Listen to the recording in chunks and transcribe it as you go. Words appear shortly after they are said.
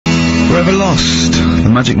Forever Lost. The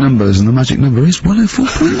magic numbers, and the magic number is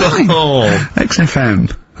 104.9. Oh.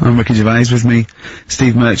 XFM. I'm Ricky Gervais, with me,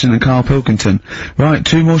 Steve Merchant and Karl Pilkington. Right,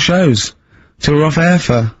 2 more shows. Till we're off air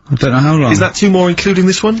for, I don't know how long. Is that 2 more including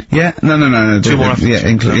this one? Yeah, no. 2 more after yeah,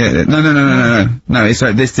 No, it's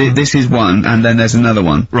like, this is one, and then there's another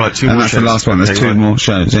one. Right, 2 and more that's shows. the last one, there's 2 more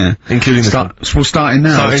shows, yeah. Including this one. We're starting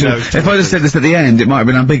now. If I just said this at the end, it might have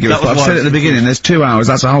been ambiguous, but I've said at the beginning, there's 2 hours,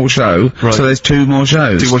 that's a whole show, right. So there's 2 more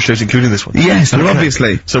shows. 2 more shows including this one? Yes, well,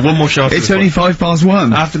 obviously. So 1 more show after It's this only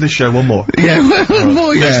one. 1:05. After this show, 1 more. Yeah, one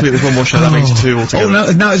more, yeah. Next week there's 1 more show, that makes 2 altogether.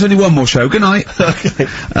 Oh, no, it's only 1 more show. Good night.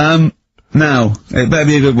 Okay. Now, it better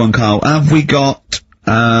be a good one, Karl. Have we got,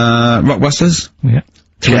 Rockbusters? Yeah.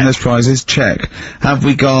 To win those prizes? Check. Have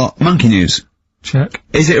we got Monkey News? Check.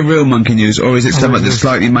 Is it a real Monkey News, or is it something that's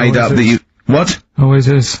slightly made up that you— What? Always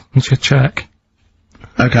is. We should check.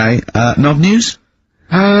 Okay, Knob News?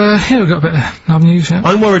 Yeah, we've got a bit of knob news, yeah.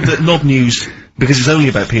 I'm worried that Knob News, because it's only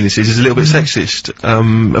about penises, is a little bit sexist.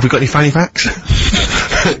 Have we got any fanny facts?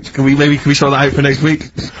 Can we sort that out for next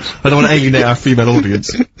week? I don't want to alienate our female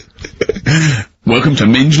audience. Welcome to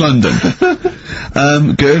Minge London.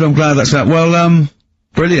 Good, I'm glad that's that. Well,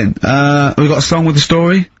 brilliant. We got a song with a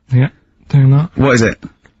story? Yeah, doing that. What is it?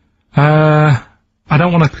 I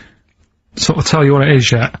don't want to sort of tell you what it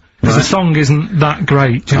is yet, because the song isn't that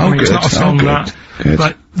great, do you know what I mean? It's not a song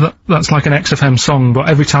that's like an XFM song, but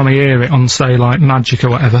every time I hear it on, say, like, Magic or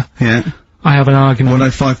whatever, yeah, I have an argument.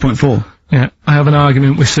 105.4. Yeah, I have an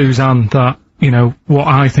argument with Suzanne that, you know, what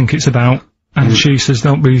I think it's about, and she says,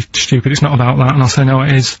 don't be stupid, it's not about that, and I'll say, no,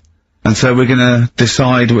 it is. And so we're gonna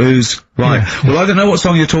decide who's right. Yeah, well, I don't know what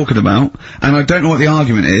song you're talking about, and I don't know what the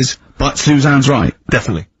argument is, but Suzanne's right.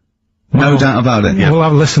 Definitely. No doubt about it. Yeah. We'll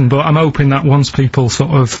have a listen, but I'm hoping that once people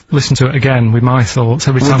sort of listen to it again with my thoughts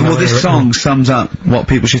every time well, this song sums up what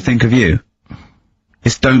people should think of you.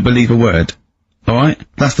 It's don't believe a word. Alright?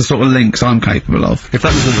 That's the sort of links I'm capable of. If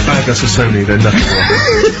that doesn't bag us for Sony, then nothing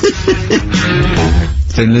will.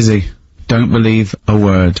 Thin Lizzy, don't believe a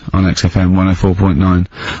word on XFM 104.9.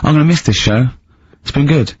 I'm gonna miss this show. It's been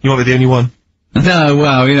good. You won't be the only one. No,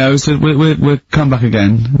 well, you know, so we'll come back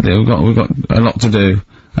again. We've got a lot to do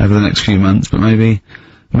over the next few months, but maybe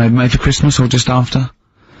for Christmas or just after.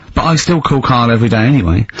 But I still call Karl every day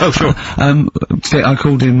anyway. Oh, sure. I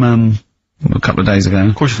called him, a couple of days ago.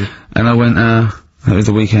 Of course you did. And I went, it was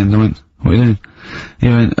the weekend, I went, what are you doing? He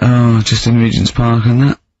went, oh, just in Regent's Park and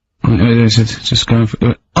that. I went, what are you doing? He said, just going for— he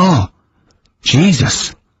went, oh!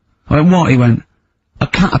 Jesus! I went, what? He went, a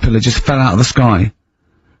caterpillar just fell out of the sky.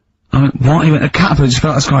 I went, what? He went, a caterpillar just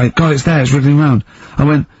fell out of the sky. God, it's there, it's wriggling around. I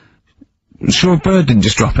went, sure a bird didn't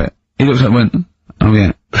just drop it. He looked at it and went, oh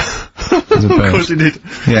yeah. There's a bird. Of course he did.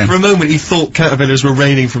 Yeah. For a moment he thought caterpillars were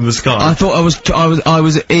raining from the sky. I thought I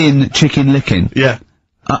was in Chicken Licking. Yeah.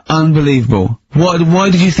 Unbelievable. Why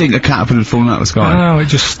did you think a caterpillar had fallen out of the sky? I don't know, it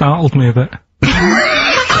just startled me a bit.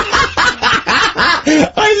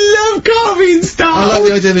 I love Karl being startled! I like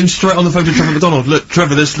the idea of him straight on the phone to Trevor McDonald. Look,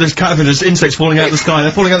 Trevor, there's caterpillars, insects falling out of the sky.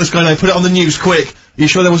 They're falling out of the sky now. Put it on the news, quick. You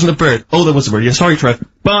sure there wasn't a bird? Oh, there was a bird. Yeah, sorry, Trev.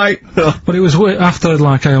 Bye. But it was after,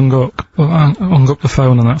 like, I hung up the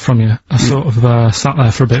phone and that from you, I sort of, sat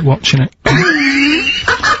there for a bit watching it.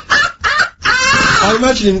 I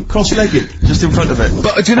imagine him cross-legged, just in front of it.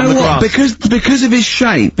 But do you know what? Because of his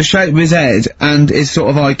shape, the shape of his head, and his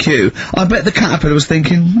sort of IQ, I bet the caterpillar was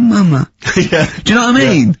thinking, Mama. Yeah. Do you know what I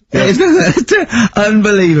mean? Yeah. It's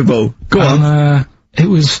unbelievable. Go on. It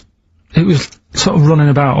was sort of running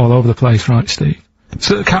about all over the place, right, Steve?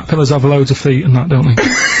 So the caterpillars have loads of feet and that, don't they?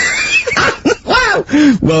 Wow!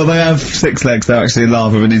 Well, they have 6 legs. They're actually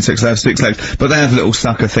larvae of an insect, so they have 6 legs. But they have little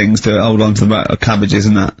sucker things to hold on to the cabbages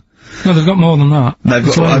and that. No, they've got more than that. They've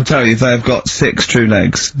got, I'll tell you, they've got 6 true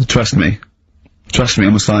legs. Trust me. Trust me,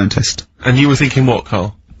 I'm a scientist. And you were thinking what,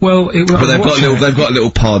 Karl? Well, but they've got little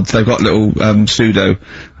pods, they've got little, pseudo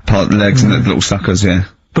pod legs and little suckers, yeah.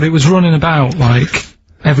 But it was running about, like,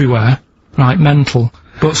 everywhere, right, mental,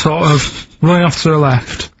 but sort of running off to the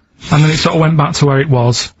left, and then it sort of went back to where it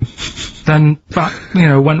was, then back, you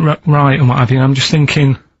know, went right and what have you, and I'm just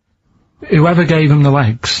thinking, whoever gave them the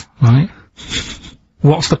legs, right,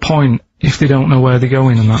 what's the point if they don't know where they're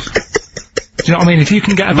going and that? Do you know what I mean? If you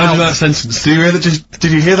can get about— Imagine that sentence.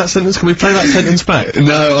 Did you hear that sentence? Can we play that sentence back?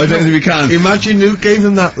 No, I don't think we can. Imagine who gave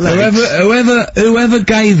them that legs. Whoever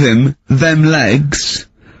gave them legs,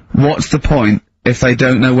 what's the point if they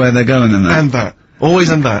don't know where they're going and that? And that.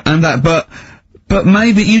 Always and that. And that, but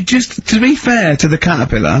maybe you just, to be fair to the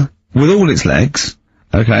caterpillar, with all its legs,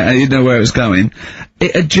 okay, and you know where it was going,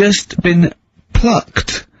 it had just been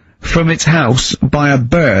plucked from its house by a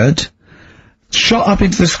bird, shot up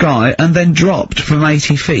into the sky, and then dropped from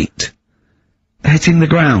 80 feet. hitting the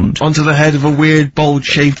ground. Onto the head of a weird,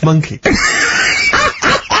 bold-shaped monkey.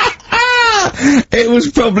 It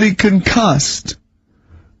was probably concussed.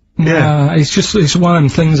 Yeah, it's one of them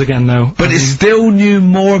things again, though. But it still knew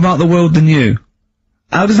more about the world than you.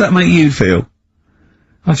 How does that make you feel?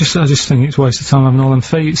 I just think it's a waste of time having all them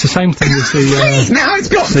feet. It's the same thing with the, Now it's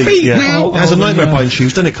got feet now! It has a nightmare buying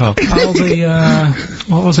shoes, doesn't it, Carl? all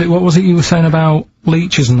the, what was it you were saying about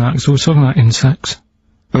leeches and that? Because we were talking about insects.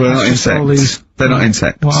 Well, they're not insects. They're not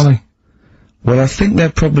insects. What are they? Well, I think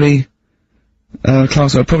they're probably,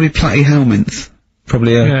 probably platyhelminths.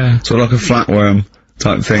 Probably sort of like a flatworm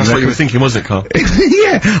type thing. That's what you were thinking, wasn't it, Carl?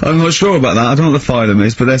 Yeah, I'm not sure about that. I don't know what the phylum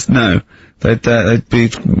is, but they'd be,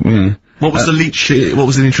 What was the leech, what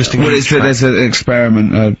was the interesting leech fact? There's an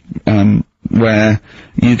experiment, where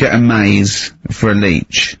you get a maze for a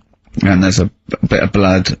leech, and there's a bit of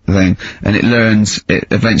blood thing, and it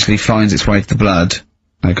eventually finds its way to the blood,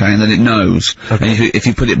 okay, and then it knows. Okay. And if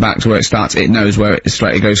you put it back to where it starts, it knows where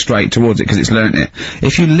it goes straight towards it, because it's learnt it.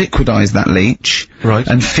 If you liquidize that leech, right,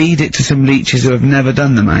 and feed it to some leeches who have never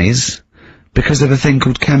done the maze, because of a thing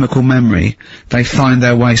called chemical memory, they find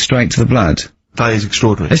their way straight to the blood. That is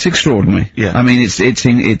extraordinary. It's extraordinary. Yeah. I mean, it's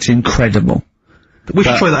incredible. We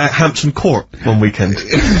should try that at Hampton Court one weekend.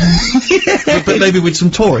 but maybe with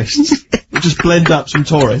some tourists. We'll just blend up some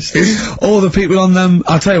tourists. Or the people on them,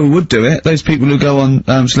 I'll tell you who would do it, those people who go on,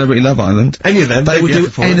 Celebrity Love Island. Any of them. They will do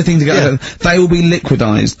anything to get they will be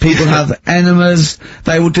liquidized. People have enemas,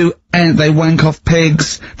 they will do they wank off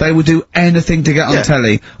pigs, they will do anything to get on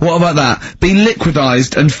telly. What about that? Be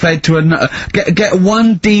liquidized and fed to get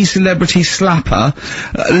one D-celebrity slapper,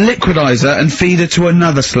 liquidize her and feed her to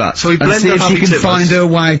another slut. So we blend and see if she can find her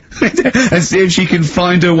way, and see if she can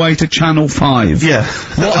find her way to Channel 5. Yeah.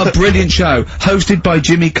 What a brilliant show, hosted by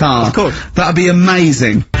Jimmy Carr. Of course. That'd be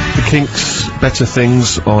amazing. The Kinks, Better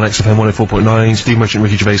Things on XFM 104.9, Steve Merchant,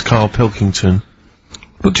 Ricky Gervais, Karl Pilkington.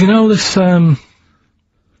 But do you know this,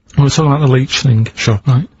 we were talking about the leech thing. Sure.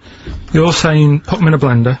 Right. You're saying put them in a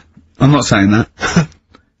blender. I'm not saying that.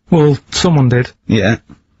 Well, someone did. Yeah.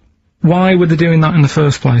 Why were they doing that in the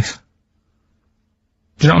first place?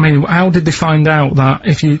 Do you know what I mean? How did they find out that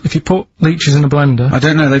if you put leeches in a blender? I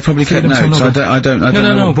don't know, they probably kept notes, I don't know.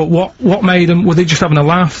 No, but what made them, were they just having a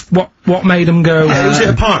laugh? What made them go? Was it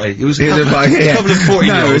a party? It was a couple of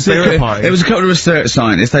 40-year-olds, they were at a party. It was a couple of research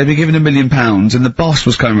scientists, they'd been given £1 million, and the boss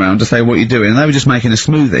was coming around to say, what are you doing? And they were just making a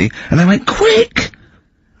smoothie, and they went, quick!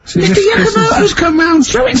 Mr. Yakamoto's come round,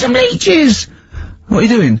 throw in some leeches! What are you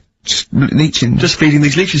doing? Just leeching. Just feeding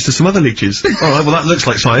these leeches to some other leeches. Alright, well that looks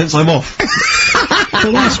like science, I'm off.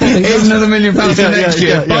 Well, that's what here's another £1 million for next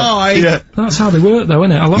year. Bye! Yeah. That's how they work though,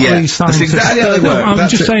 isn't it? A lot of these scientists. That's exactly how they work. I'm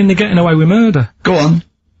just saying they're getting away with murder. Go on.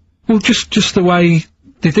 Well, just the way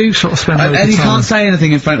they do sort of spend and you can't say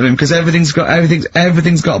anything in front of him, because everything's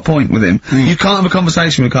got a point with him. You can't have a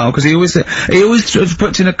conversation with Carl, because he always sort of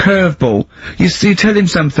puts in a curveball. You tell him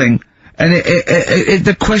something, and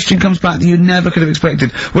the question comes back that you never could have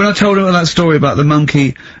expected. When I told him that story about the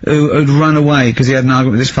monkey who'd run away because he had an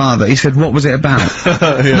argument with his father, he said, what was it about?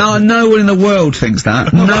 No one in the world thinks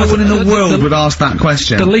that. No one in the world would ask that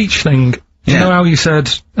question. The leech thing. You know how you said,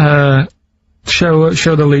 show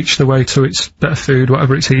the leech the way to its better food,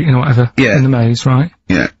 whatever it's eating or whatever, in the maze, right?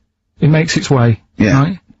 Yeah. It makes its way,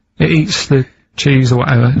 right? It eats the cheese or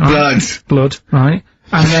whatever, right? Blood, right?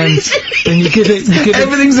 And then you give it,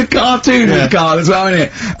 everything's a cartoon with Carl as well, isn't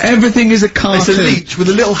it? Everything is a cartoon. It's a leech with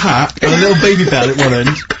a little hat and a little baby bell at one end.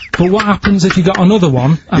 But what happens if you got another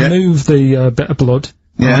one and move the bit of blood,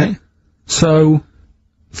 right? So,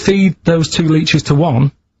 feed those two leeches to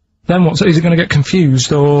one, then is it gonna get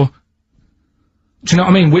confused, or do you know what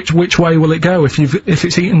I mean? Which way will it go if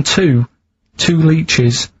it's eaten two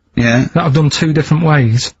leeches? Yeah. That have done two different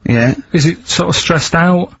ways. Yeah. Is it sort of stressed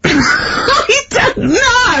out?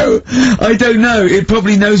 I don't know. It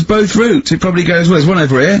probably knows both routes. It probably goes, well, there's one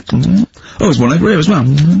over here. Oh, there's one over here as well.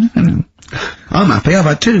 I'm happy. I've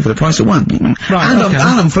had two for the price of one. Right, and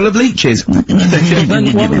I'm full of leeches.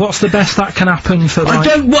 Then what's the best that can happen for?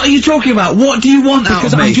 What are you talking about? What do you want out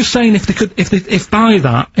of me? I'm just saying, if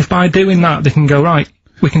by doing that, they can go, right,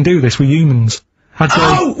 we can do this, we're humans.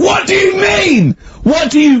 Oh, what do you mean?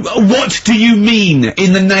 What do you mean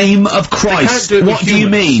in the name of Christ? What do you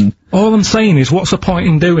mean? All I'm saying is, what's the point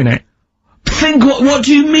in doing it? What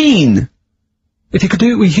do you mean? If you could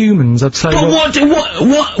do it with humans, I'd say. But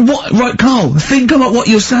right, Carl, think about what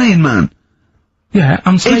you're saying, man. Yeah,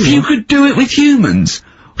 I'm saying. If you could do it with humans,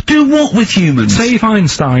 do what with humans? Say if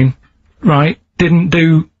Einstein, right, didn't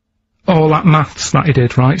do all that maths that he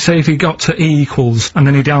did, right? Say if he got to E equals and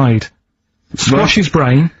then he died. Squash his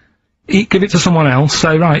brain, give it to someone else,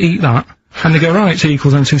 say, right, eat that, And they go, right, it's E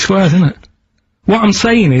equals MC squared, isn't it? What I'm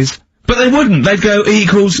saying is... But they wouldn't. They'd go E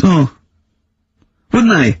equals, oh.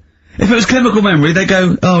 Wouldn't they? If it was chemical memory, they'd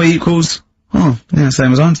go, oh, E equals, oh, yeah,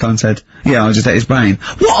 same as Einstein said. Yeah, I just ate his brain.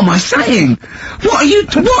 What am I saying?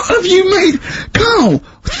 What have you made? Carl,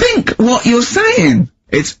 think what you're saying.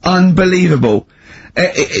 It's unbelievable.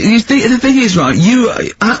 The thing is, right, you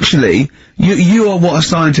are what a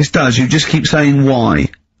scientist does. You just keep saying why,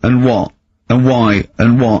 and what, and why,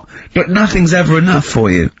 and what. But nothing's ever enough for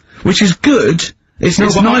you. Which is good. It's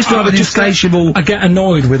nice to have an insatiable... I get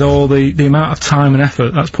annoyed with all the amount of time and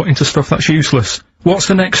effort that's put into stuff that's useless. What's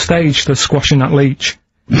the next stage to squashing that leech?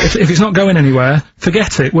 If it's not going anywhere,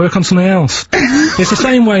 forget it, work on something else. It's the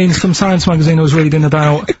same way in some science magazine I was reading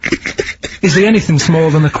about, is there anything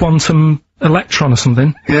smaller than a quantum electron or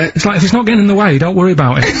something? Yeah. It's like, if it's not getting in the way, don't worry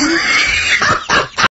about it.